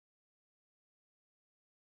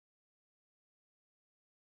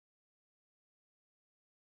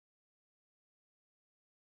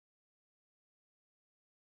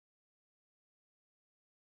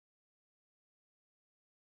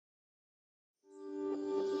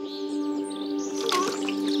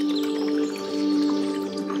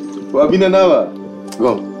Wabina nawa.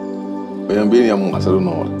 Go. Bayambini ya mungasaru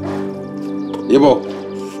nawa. Ibo.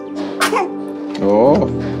 Oh.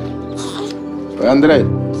 Andre.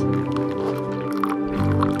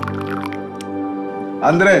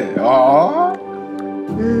 Andre. Oh.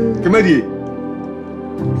 Kemari.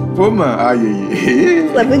 Poma. Aye.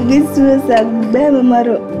 Sabe isso sabe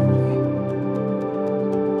maro.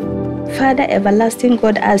 Father, everlasting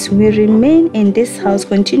God, as we remain in this house,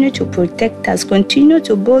 continue to protect us, continue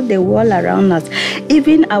to build the wall around us.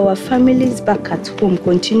 Even our families back at home,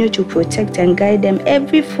 continue to protect and guide them.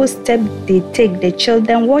 Every footstep they take, the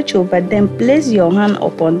children, watch over them, place your hand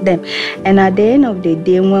upon them. And at the end of the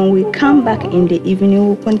day, when we come back in the evening,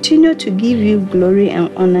 we'll continue to give you glory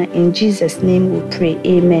and honor. In Jesus' name we pray.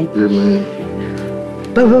 Amen. Amen.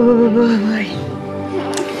 Bye, bye, bye, bye, bye.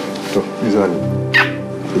 So, Izani.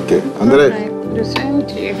 Okay, Andre. The same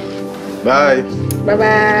to you. Bye.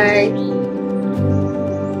 Bye-bye.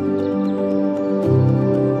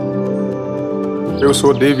 Eu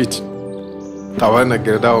sou David. Estava na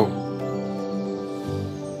GERDAU.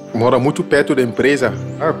 Mora muito perto da empresa.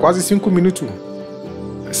 Quase 5 minutos.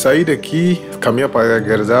 Saí daqui, caminhar para a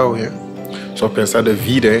GERDAU. Só pensar da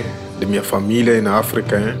vida, da minha família na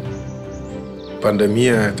África. A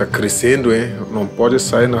pandemia está crescendo. Não pode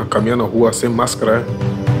sair, caminhar na rua sem máscara.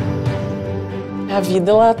 A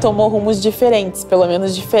vida ela tomou rumos diferentes, pelo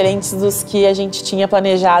menos diferentes dos que a gente tinha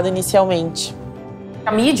planejado inicialmente.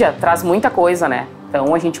 A mídia traz muita coisa, né? Então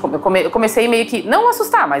eu comecei meio que, não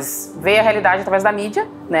assustar, mas ver a realidade através da mídia,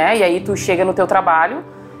 né? E aí tu chega no teu trabalho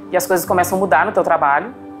e as coisas começam a mudar no teu trabalho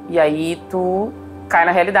e aí tu cai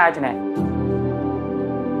na realidade, né?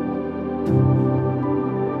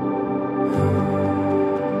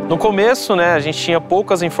 No começo, né, a gente tinha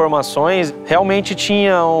poucas informações, realmente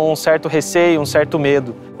tinha um certo receio, um certo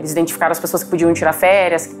medo. Eles identificaram as pessoas que podiam tirar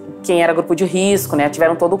férias, quem era grupo de risco, né,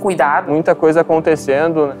 tiveram todo o cuidado. Muita coisa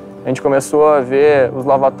acontecendo, né? A gente começou a ver os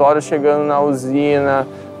lavatórios chegando na usina,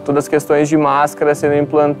 todas as questões de máscaras sendo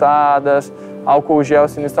implantadas, álcool gel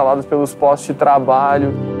sendo instalados pelos postos de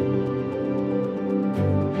trabalho.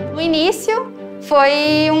 No início,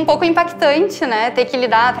 foi um pouco impactante, né? Ter que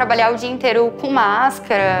trabalhar o dia inteiro com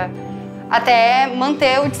máscara, até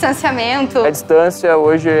manter o distanciamento. A distância,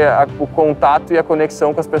 hoje, o contato e a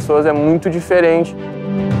conexão com as pessoas é muito diferente.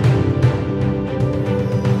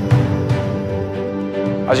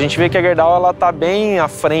 A gente vê que a GERDAU ela tá bem à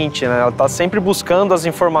frente, né? Ela está sempre buscando as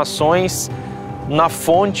informações na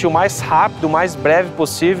fonte o mais rápido, o mais breve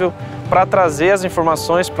possível, para trazer as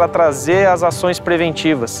informações, para trazer as ações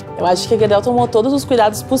preventivas. Eu acho que a GERDAU tomou todos os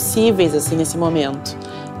cuidados possíveis assim nesse momento.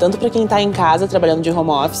 Tanto para quem está em casa trabalhando de home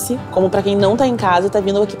office, como para quem não está em casa e está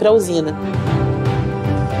vindo aqui para a usina.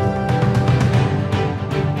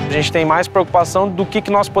 A gente tem mais preocupação do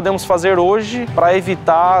que nós podemos fazer hoje para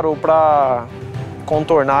evitar ou para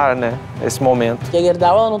contornar, né, esse momento. E a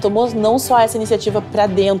GERDAU ela não tomou não só essa iniciativa para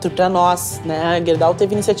dentro, para nós, né? A GERDAU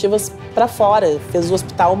teve iniciativas para fora, fez o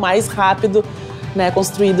hospital mais rápido, né,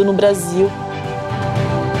 construído no Brasil.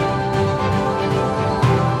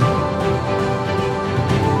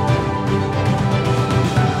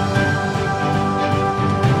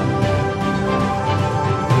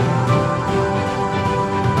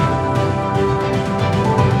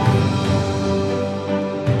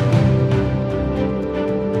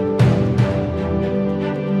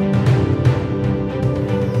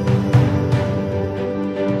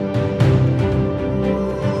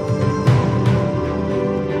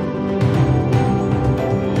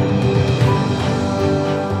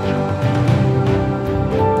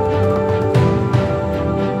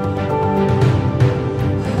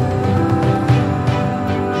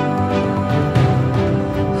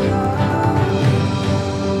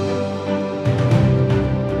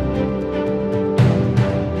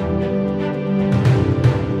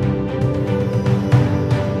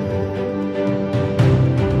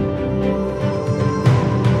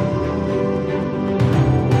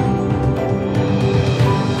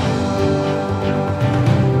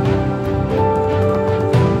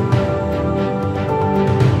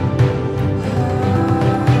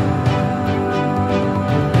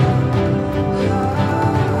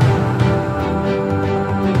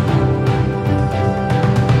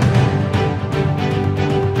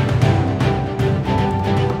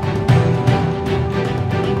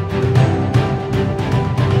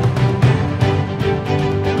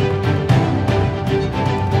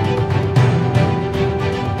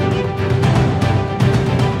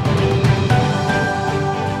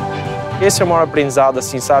 Esse é o maior aprendizado,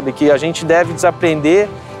 assim, sabe? Que a gente deve desaprender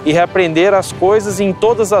e reaprender as coisas em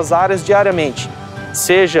todas as áreas diariamente.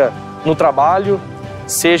 Seja no trabalho,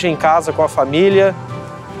 seja em casa com a família,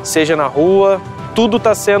 seja na rua, tudo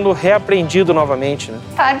está sendo reaprendido novamente, né?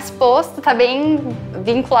 Estar disposto está bem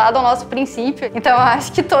vinculado ao nosso princípio. Então, eu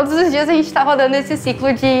acho que todos os dias a gente está rodando esse ciclo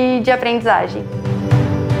de aprendizagem.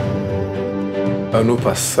 Ano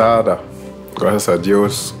passado, graças a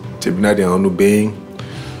Deus, terminei o ano bem.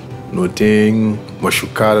 Não tem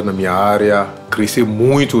machucada na minha área. Cresci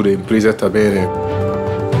muito da empresa também, né?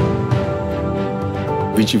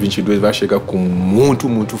 2022 vai chegar com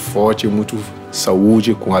muito forte, muito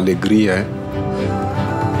saúde, com alegria, né?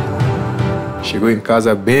 Chegou em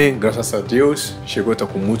casa bem, graças a Deus. Chegou, tá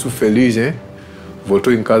com muito feliz, né?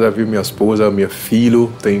 Voltou em casa, viu minha esposa, meu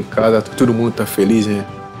filho, tá em casa, todo mundo tá feliz, né?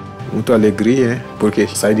 Muita alegria, né? Porque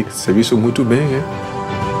sai de serviço muito bem, né?